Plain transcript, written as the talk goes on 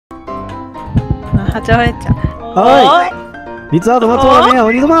他就会讲。哎，你知道怎么做了没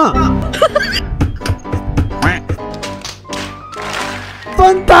有？你怎么？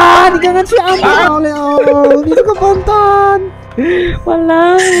笨蛋！你刚刚去按倒了，你这个笨蛋！我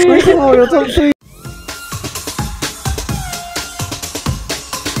来。为什么我有这种队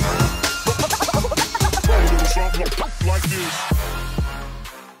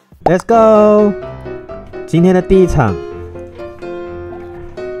？Let's go！ 今天的第一场，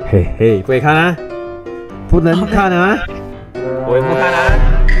嘿嘿，不可以看啊，不能看啊，我也不看啊。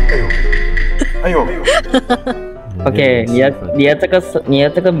哎呦！OK， 你的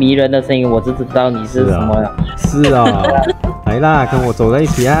这个迷人的声音，我就知道你是什么了。是啊，来啦，跟我走在一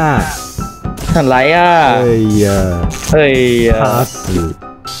起啊！来呀！哎呀，怕死！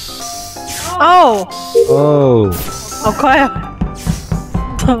哦，好快啊！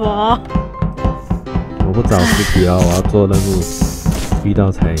怎么？我不找尸体哦，我要做任务，遇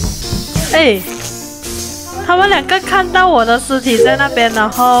到才。哎，他们两个看到我的尸体在那边，然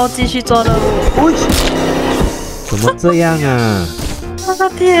后继续做任务。怎么这样啊？我的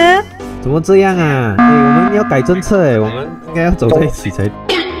天！怎么这样啊？哎，我们要改政策哎，我们应该要走在一起才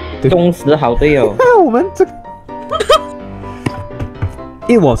对。忠实好队友。我们这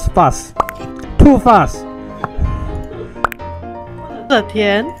，It was fast, too fast。我的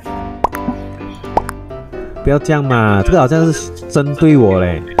天！不要这样嘛，这个好像是针对我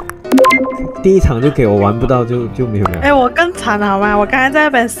嘞。第一场就给我玩不到就没有了。哎，我更惨好吗？我刚才在那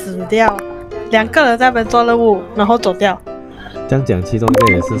边死掉，2个人在那边做任务，然后走掉。这样讲，其中一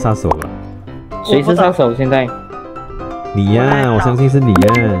个也是杀手吧？谁是杀手？现在？你呀，我相信是你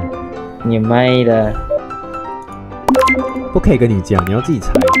呀。你妹的！不可以跟你讲，你要自己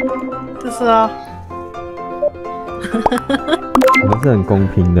猜。就是哦。我们是很公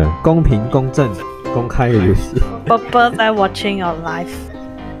平的，公平、公正、公开的游戏。伯伯在 watching your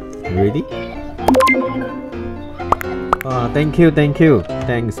life。Ready？ 啊 ，Thank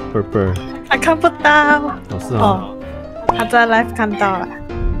you，Thanks， 伯伯。他看不到。哦，是哦。他在 live 看到了。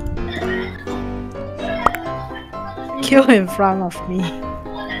Kill in front of me。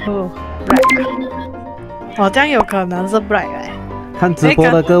哦 ，Black。哦，这样有可能是 Black 哎。看直播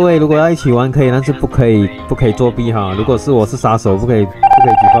的各位，如果要一起玩可以，但是不可以作弊哈。如果是我是杀手，不可以举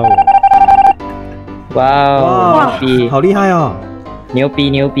报我。哇，好厉害哦！牛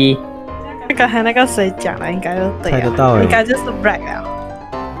逼！刚才那个谁讲了，应该就对了。猜得到哎，应该就是 Black 了。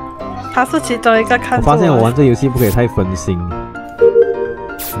他是其中一个看。我发现我玩这游戏不可以太分心，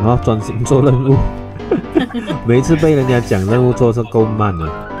我要专心做任务。每一次被人家讲任务做是够慢了，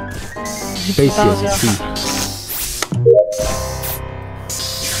被嫌弃。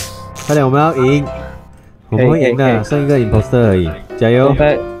快点，我们要赢，我们会赢的，剩一个 imposter 而已，加油！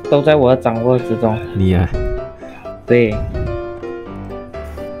都在我的掌握之中。你啊？对。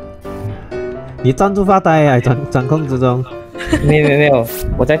你站住发呆啊！掌控之中。没有，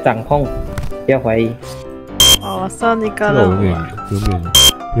我在掌控，不要怀疑。哦，剩一个了。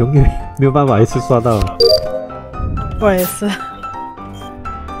永远没有办法一次刷到。我也是。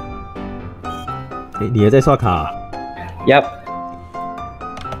你也在刷卡？Yup。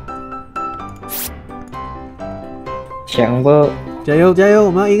强不？加油！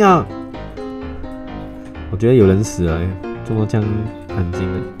我们要赢啊！我觉得有人死了，怎么这样安静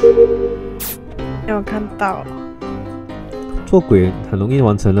的？没有看到。做鬼很容易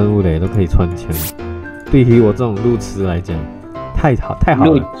完成任务的，都可以穿墙。对于我这种路痴来讲，太好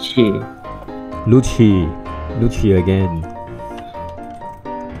了。Lucci again。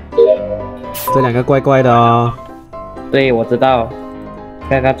这两个怪怪的哦。对，我知道。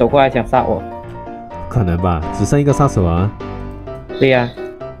刚刚走过来想杀我。可能吧，只剩一个杀手啊。对呀。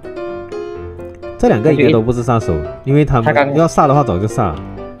这两个应该都不是杀手，因为他们要杀的话早就杀了。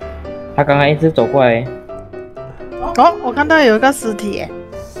他刚刚一直走过来。哦，我看到有一个尸体，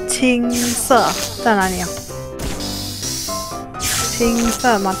青色在哪里啊？青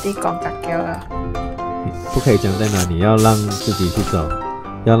色马蒂讲嘎叫了。不可以讲在哪里，要让自己去找，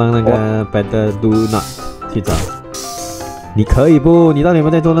要让那个 Better Do Not 去找。你可以不？你到底有没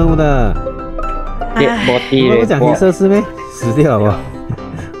有在做任务的？我不讲黑色是咩？死掉了。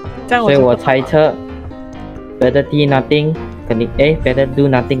所以我猜测 Better Do Nothing 肯定Better Do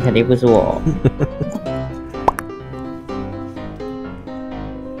Nothing 肯定不是我。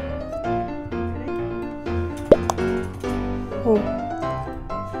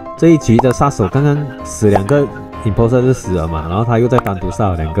这一局的杀手刚刚死2个 imposter 就死了嘛，然后他又在单独杀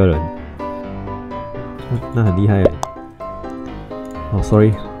了2个人，那很厉害耶。哦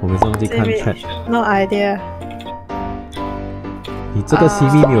 ，sorry， 我没忘记看 chat。No idea。你这个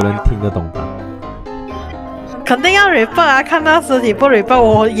CV 没有人听得懂吧？肯定要 report 啊！看到尸体不 report，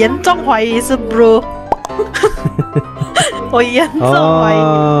 我严重怀疑是 blue。我严重怀疑。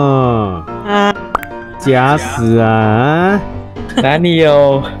啊！假死啊！哪里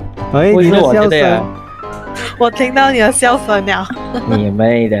有？哎，你的笑声，我听到你的笑声了。你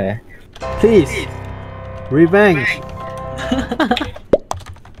妹的 ！Please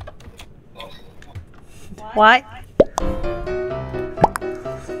revenge。Why？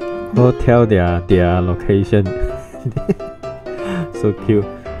 我挑their location。So cute.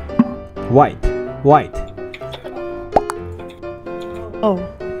 White. 哦。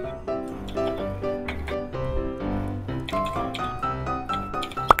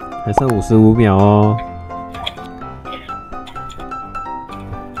还剩55秒哦。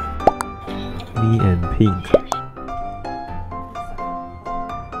Me and Pink。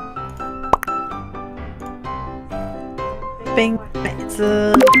冰美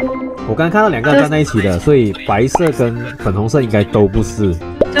姿。我刚看到2个站在一起的，所以白色跟粉红色应该都不是。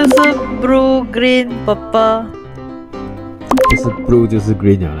就是 blue、green、purple。不是 blue 就是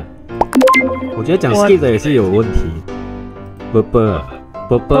green 了。我觉得讲 skip 的也是有问题。purple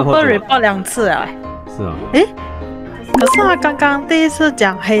report 2次啊。是啊。诶，可是他刚刚第一次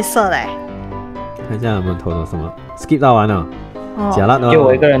讲黑色嘞。看一下有没有投到什么 skip 到完了。假烂哦。就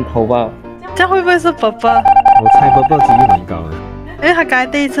我一个人投吧。这样会不会是 purple？ 我猜 purple 几率蛮高的。因为他刚才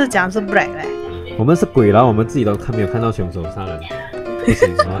第一次讲是 black 嘞。我们是鬼，然后我们自己都没有看到凶手杀人。不行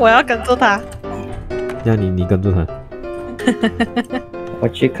吗？我要跟住他。那你跟住他。我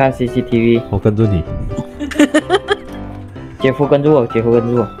去看 CCTV。我跟住你。姐夫跟住我，姐夫跟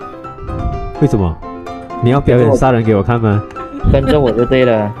住我。为什么？你要表演杀人给我看吗？跟着我就对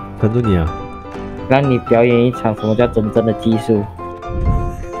了。跟住你啊！让你表演一场什么叫真正的技术。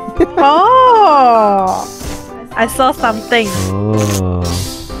哦 ，I saw something。哦。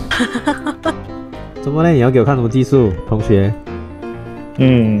怎么呢？你要给我看什么技术，同学？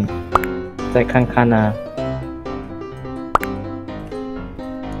再看看啊。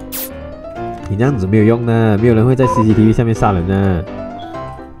你这样子没有用的，没有人会在 CCTV 下面杀人的。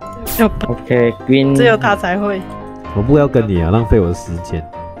OK，Green， 只有他才会。我不要跟你啊，浪费我的时间。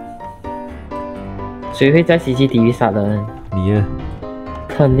谁会在 CCTV 杀人？你啊。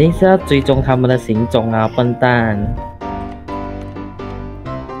肯定是要追踪他们的行踪啊，笨蛋！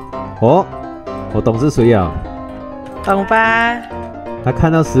哦，我懂是谁啊？懂吧？他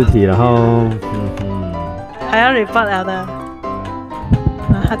看到尸体，然后还要 report 了的，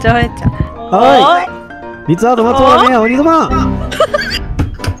他就会讲。哎，你知道怎么做了没有？你怎么？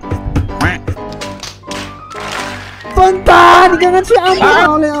笨蛋！你刚刚抢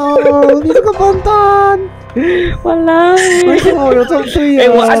跑了，你这个笨蛋！完了！为什么我有这种队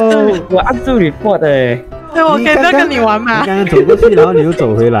友？我按住report的我可以不要跟你玩吗？你刚刚走过去，然后你又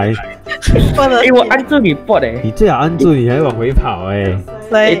走回来。我按住report的。你最好按住，你还往回跑对，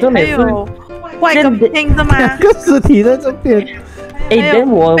还有外跟拼是吗？2个尸体在这边。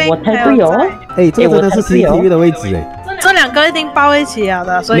我猜对哦。这真的是 CCTV 的位置这2个一定抱一起了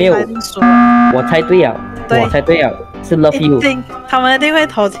的，所以他一定输。我猜对了，我猜对了，是 Love You。他们一定会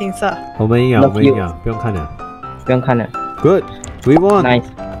投青色。我们赢了，不用看了，不用看了。Good, we won. Nice.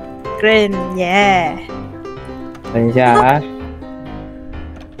 Green, yeah. 等一下啊。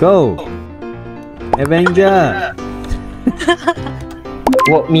Go, Avenger.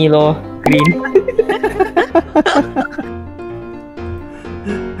 我米咯 ，Green。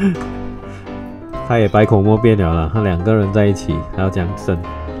他也百口莫辩了他2个人在一起还要讲声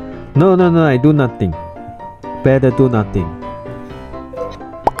No, I do nothing. Better do nothing.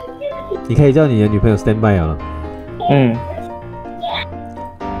 你可以叫你的女朋友 stand by 了。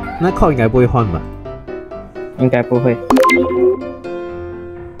那 call 应该不会换吧？应该不会。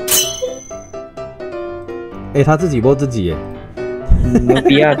他自己播自己耶。牛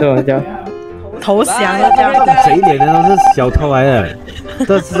逼啊！这种叫投降了这样。谁脸的都是小偷来的，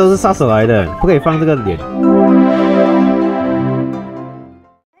都是杀手来的，不可以放这个脸。